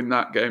probably win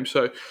that game.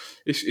 So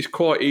it's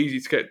quite easy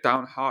to get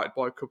downhearted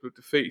by a couple of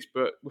defeats,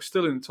 but we're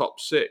still in the top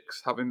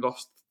 6, having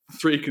lost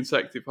 3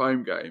 consecutive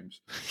home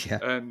games. Yeah.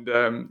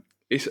 And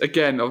it's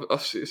again, I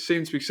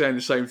seem to be saying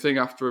the same thing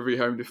after every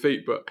home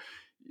defeat, but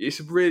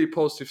it's a really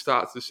positive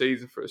start to the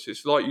season for us.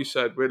 It's like you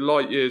said, we're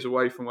light years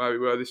away from where we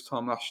were this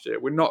time last year.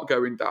 We're not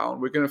going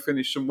down. We're going to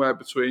finish somewhere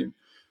between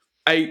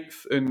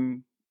 8th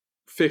and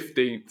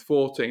 15th,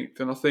 14th.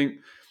 And I think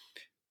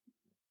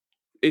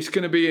it's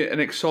going to be an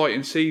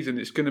exciting season.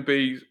 It's going to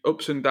be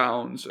ups and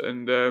downs.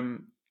 And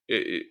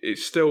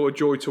it's still a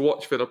joy to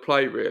watch Villa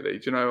play, really.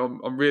 Do you know,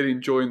 I'm really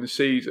enjoying the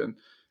season.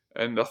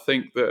 And I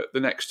think that the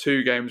next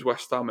 2 games,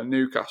 West Ham and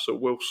Newcastle,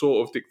 will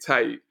sort of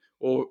dictate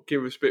or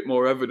give us a bit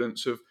more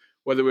evidence of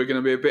whether we're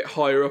going to be a bit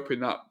higher up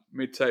in that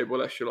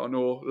mid-table echelon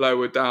or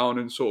lower down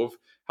and sort of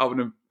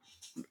having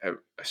a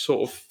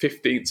sort of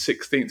 15th,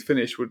 16th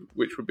finish,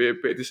 which would be a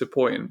bit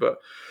disappointing. But,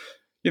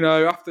 you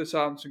know, after the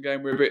Southampton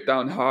game, we were a bit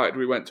downhearted.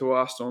 We went to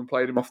Arsenal and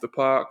played them off the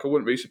park. I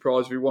wouldn't be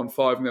surprised if we won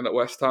 5-0 at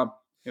West Ham.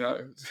 You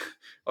know,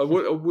 I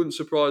wouldn't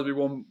surprise me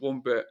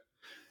one bit.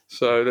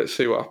 So let's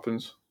see what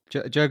happens.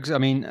 Jugs, I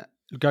mean,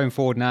 going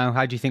forward now,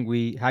 how do you think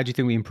we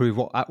improve?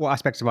 What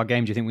aspects of our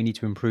game do you think we need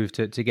to improve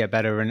to get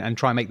better and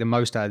try and make the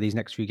most out of these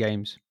next few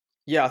games?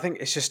 Yeah, I think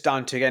it's just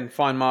down to, again,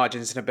 fine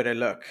margins and a bit of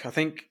luck. I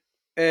think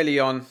early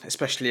on,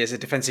 especially as a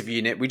defensive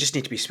unit, we just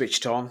need to be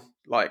switched on.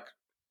 Like,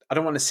 I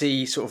don't want to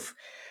see sort of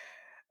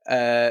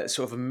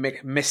a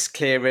missed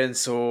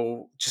clearance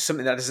or just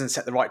something that doesn't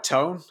set the right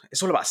tone.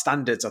 It's all about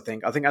standards, I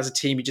think. I think as a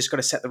team, you just got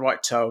to set the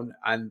right tone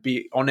and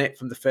be on it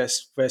from the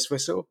first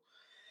whistle.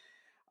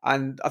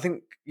 And I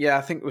think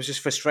it was just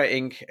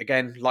frustrating,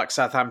 again, like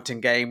Southampton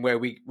game where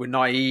we were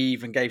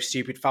naive and gave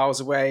stupid fouls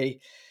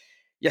away.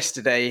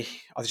 Yesterday,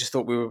 I just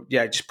thought we were,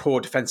 just poor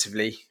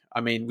defensively.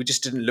 I mean, we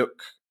just didn't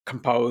look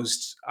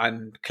composed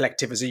and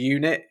collective as a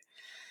unit.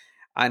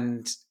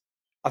 And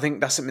I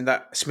think that's something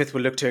that Smith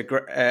will look to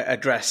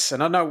address.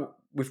 And I know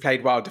we've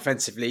played well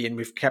defensively and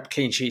we've kept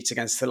clean sheets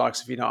against the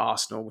likes of,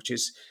 Arsenal, which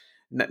is,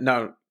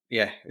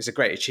 it's a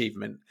great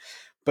achievement.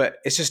 But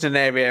it's just an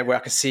area where I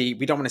can see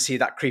we don't want to see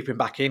that creeping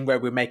back in where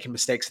we're making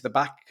mistakes at the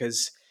back,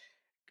 because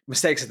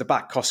mistakes at the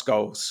back cost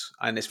goals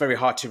and it's very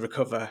hard to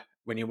recover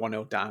when you're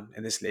 1-0 down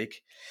in this league.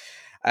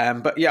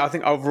 But I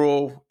think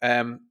overall,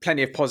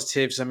 plenty of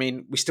positives. I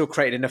mean, we still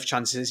created enough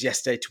chances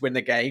yesterday to win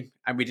the game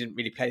and we didn't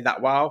really play that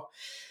well.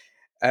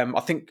 I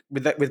think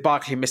with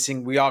Barkley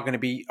missing, we are going to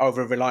be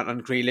over-reliant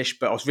on Grealish,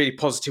 but I was really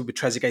positive with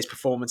Trezeguet's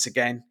performance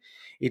again.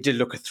 He did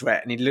look a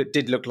threat and he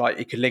did look like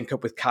he could link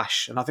up with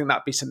Cash. And I think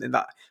that'd be something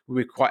that will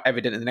be quite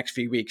evident in the next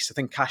few weeks. I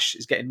think Cash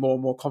is getting more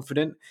and more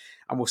confident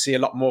and we'll see a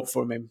lot more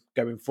from him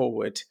going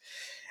forward.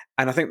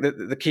 And I think that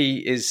the key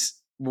is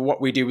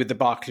what we do with the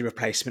Barkley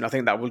replacement. I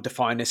think that will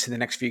define us in the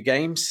next few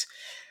games.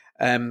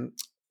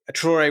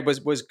 Traore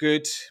was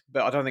good,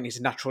 but I don't think he's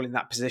natural in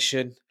that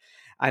position.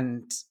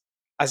 And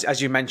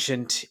as you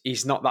mentioned,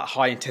 he's not that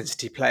high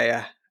intensity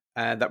player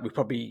that we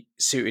probably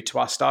suited to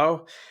our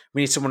style.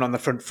 We need someone on the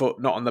front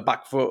foot, not on the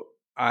back foot.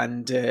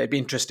 And it'd be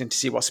interesting to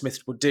see what Smith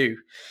would do.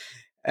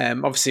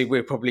 Obviously,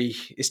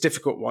 it's a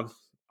difficult one.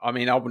 I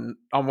mean, I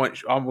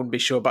wouldn't be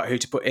sure about who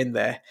to put in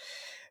there.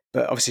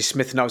 But obviously,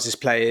 Smith knows his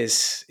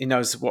players. He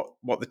knows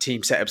what the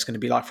team setup's going to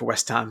be like for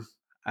West Ham.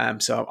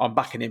 So I'm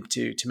backing him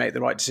to make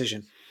the right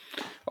decision.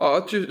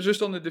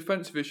 Just on the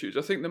defensive issues,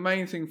 I think the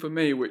main thing for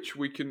me, which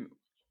we can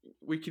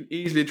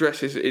easily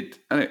address, is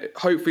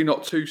hopefully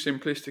not too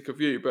simplistic a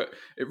view, but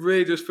it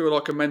really does feel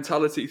like a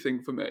mentality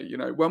thing for me. You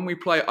know, when we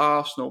play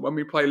Arsenal, when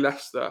we play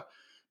Leicester,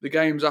 the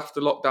games after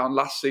lockdown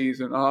last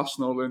season,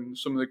 Arsenal and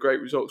some of the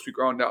great results we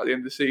ground out at the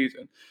end of the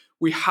season,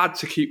 we had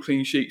to keep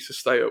clean sheets to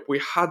stay up. We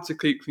had to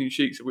keep clean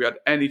sheets if we had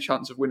any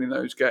chance of winning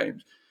those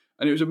games.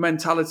 And it was a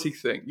mentality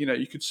thing. You know,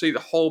 you could see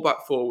the whole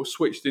back four was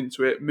switched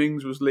into it.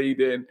 Mings was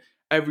leading.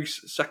 Every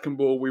second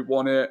ball, we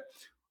won it.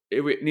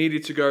 If it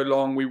needed to go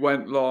long, we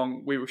went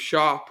long. We were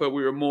sharper.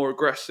 We were more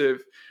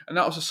aggressive. And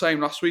that was the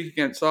same last week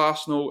against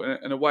Arsenal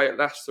and away at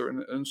Leicester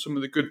and some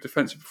of the good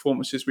defensive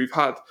performances we've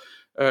had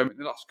in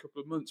the last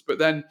couple of months. But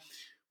then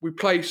we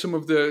play some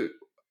of the,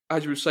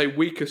 as you would say,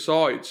 weaker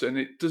sides, and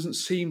it doesn't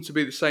seem to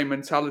be the same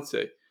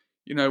mentality.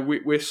 You know,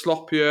 we're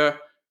sloppier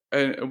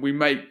and we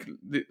make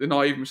the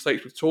naive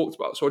mistakes we've talked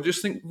about. So I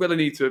just think Villa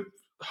need to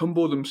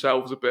humble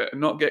themselves a bit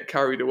and not get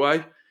carried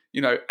away.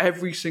 You know,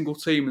 every single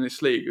team in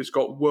this league has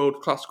got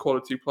world-class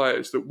quality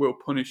players that will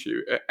punish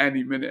you at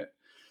any minute.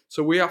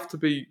 So we have to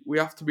be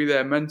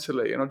there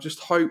mentally, and I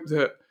just hope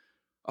that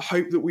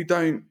we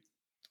don't.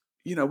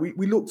 You know,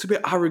 we looked a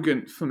bit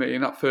arrogant for me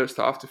in that first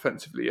half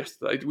defensively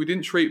yesterday. We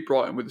didn't treat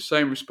Brighton with the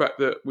same respect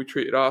that we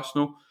treated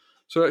Arsenal.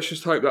 So let's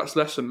just hope that's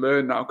lesson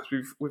learned now,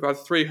 because we've had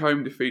 3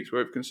 home defeats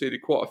where we've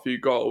conceded quite a few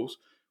goals,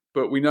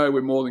 but we know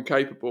we're more than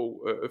capable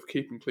of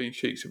keeping clean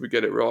sheets if we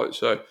get it right.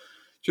 So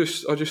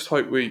I just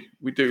hope we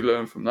do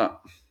learn from that.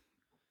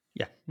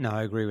 Yeah, no,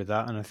 I agree with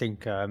that, and I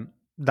think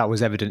that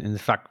was evident in the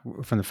fact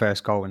from the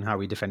first goal and how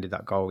we defended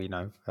that goal. You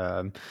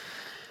know,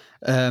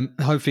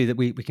 hopefully that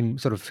we can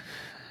sort of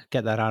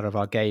get that out of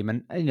our game.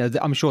 And, you know,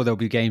 I'm sure there'll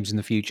be games in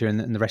the future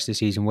and the rest of the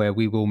season where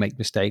we will make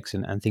mistakes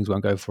and things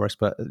won't go for us.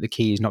 But the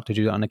key is not to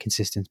do that on a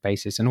consistent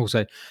basis, and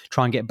also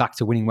try and get back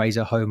to winning ways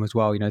at home as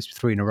well. You know, it's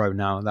 3 in a row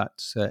now.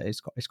 That's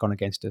it's gone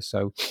against us.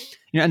 So,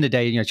 you know, end of the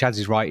day, you know, Chaz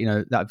is right. You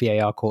know, that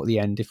VAR call at the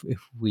end, if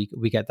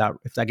we get that,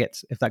 if that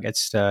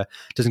gets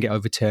doesn't get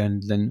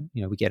overturned, then,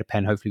 you know, we get a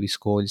pen. Hopefully we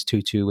score. It's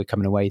 2-2. We're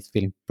coming away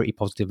feeling pretty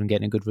positive and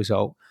getting a good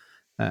result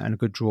and a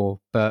good draw.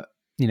 But,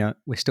 you know,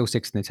 we're still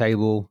 6th in the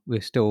table.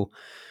 We're still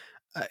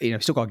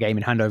still got a game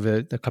in hand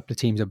over the couple of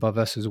teams above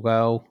us as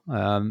well.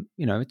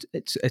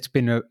 It's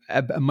been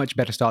a much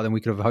better start than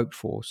we could have hoped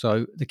for.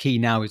 So the key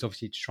now is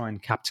obviously to try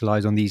and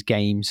capitalise on these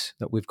games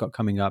that we've got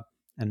coming up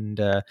and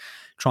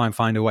try and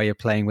find a way of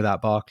playing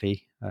without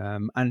Barkley.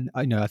 And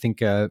I think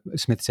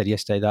Smith said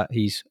yesterday that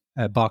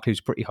Barkley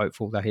was pretty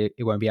hopeful that he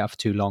won't be out for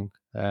too long.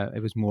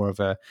 It was more of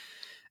a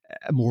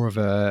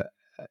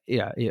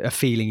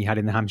feeling he had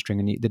in the hamstring,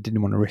 and they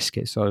didn't want to risk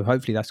it. So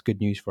hopefully that's good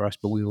news for us.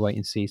 But we will wait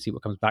and see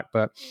what comes back.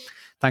 But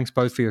thanks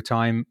both for your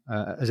time,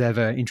 as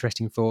ever.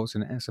 Interesting thoughts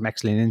and some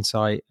excellent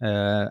insight.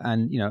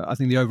 And I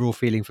think the overall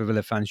feeling for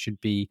Villa fans should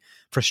be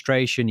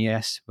frustration,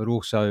 yes, but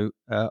also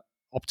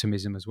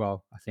optimism as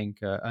well. I think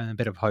and a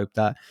bit of hope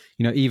that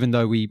even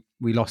though we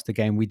lost the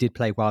game, we did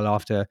play well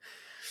after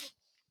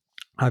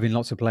having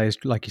lots of players,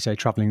 like you say,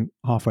 travelling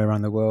halfway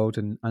around the world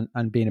and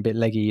being a bit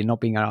leggy and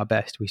not being at our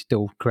best. We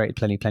still created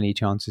plenty of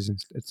chances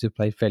and still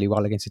played fairly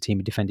well against a team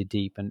who defended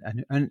deep.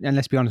 And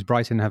let's be honest,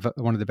 Brighton have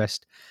one of the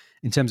best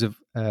in terms of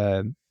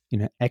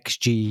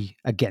XG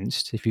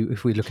against. If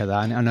we look at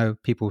that, and I know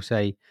people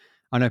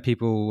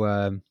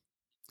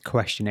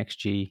question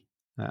XG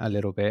a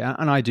little bit,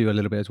 and I do a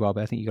little bit as well.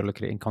 But I think you got to look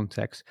at it in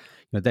context.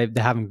 They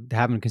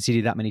haven't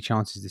conceded that many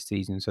chances this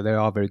season, so they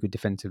are very good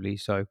defensively.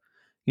 So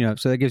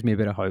so that gives me a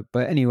bit of hope.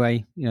 But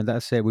anyway,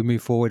 that's it. We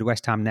move forward.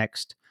 West Ham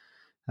next,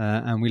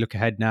 and we look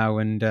ahead now,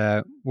 and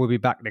we'll be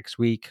back next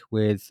week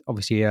with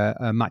obviously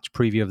a match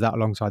preview of that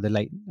alongside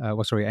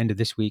the end of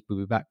this week. We'll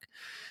be back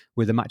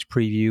with a match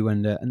preview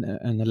and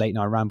the late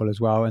night ramble as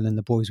well, and then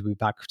the boys will be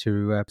back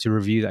to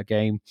review that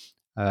game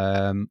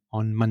on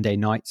Monday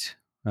night.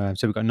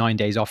 So we've got 9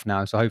 days off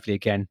now. So hopefully,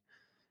 again,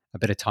 a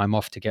bit of time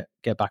off to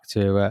get back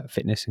to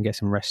fitness and get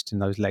some rest in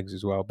those legs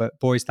as well. But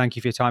boys, thank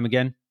you for your time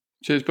again.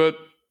 Cheers, bud.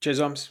 Cheers,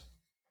 Oms.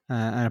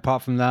 And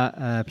apart from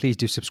that, please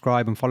do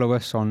subscribe and follow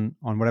us on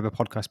whatever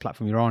podcast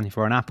platform you're on. If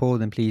you're on Apple,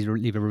 then please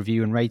leave a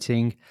review and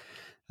rating.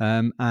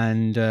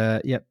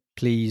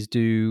 Please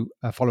do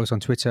follow us on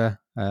Twitter.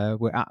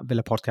 We're at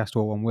Villa Podcast,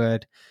 all one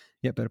word.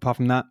 But apart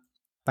from that,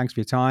 thanks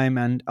for your time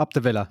and up the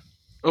Villa.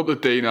 Up the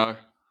Dino.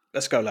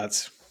 Let's go,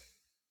 lads.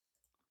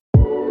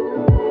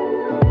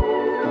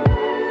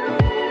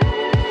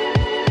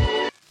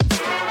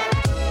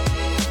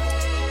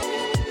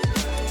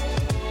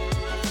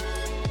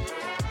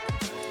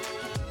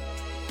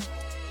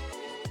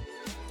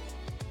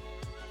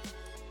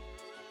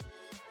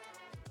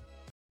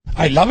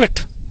 I love it.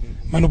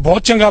 ਮੈਨੂੰ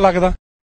ਬਹੁਤ ਚੰਗਾ ਲੱਗਦਾ